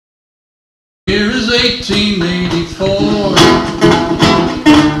1884.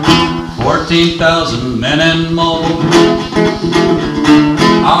 14,000 men and more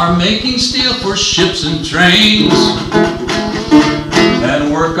are making steel for ships and trains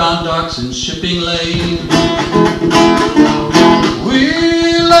and work on docks and shipping lanes. We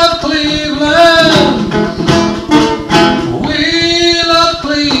love Cleveland. We love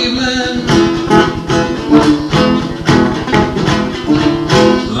Cleveland.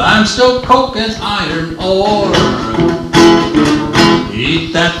 Limestone, coke, and iron ore.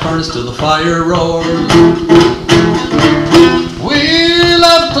 Eat that furnace till the fire roars. We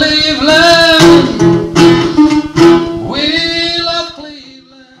love Cleveland. We love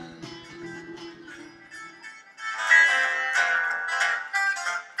Cleveland.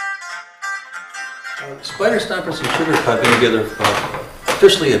 Spyder Stompers and Sugar Pie have been together for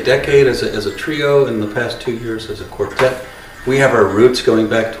officially a decade as a trio, in the past 2 years as a quartet. We have our roots going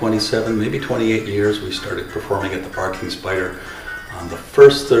back 27, maybe 28 years. We started performing at the Barking Spyder on the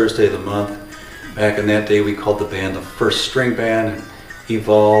first Thursday of the month. Back in that day we called the band the First String Band, and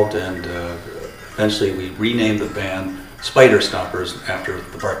evolved, and eventually we renamed the band Spyder Stompers after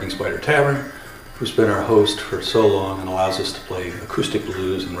the Barking Spyder Tavern, who's been our host for so long and allows us to play acoustic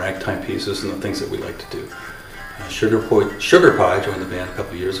blues and ragtime pieces and the things that we like to do. Sugar Pie joined the band a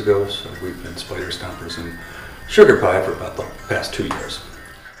couple years ago, so we've been Spyder Stompers and Sugar Pie for about the past 2 years.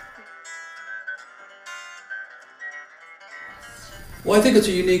 Well, I think it's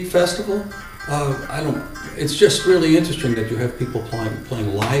a unique festival. It's just really interesting that you have people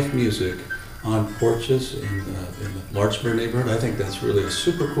playing live music on porches in the Larchmere neighborhood. I think that's really a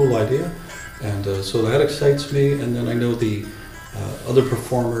super cool idea, and so that excites me. And then I know the other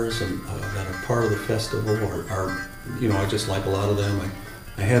performers that are part of the festival are, I just like a lot of them.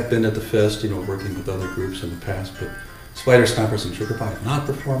 I have been at the fest, working with other groups in the past, but Spyder Stompers and Sugar Pie have not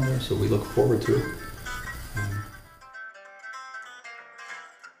performed there, so we look forward to it.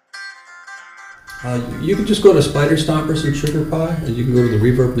 You can just go to Spyder Stompers and Sugar Pie, and you can go to the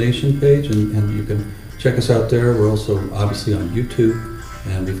Reverb Nation page, and you can check us out there. We're also obviously on YouTube,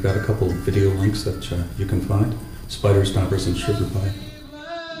 and we've got a couple of video links that you can find. Spyder Stompers and Sugar Pie.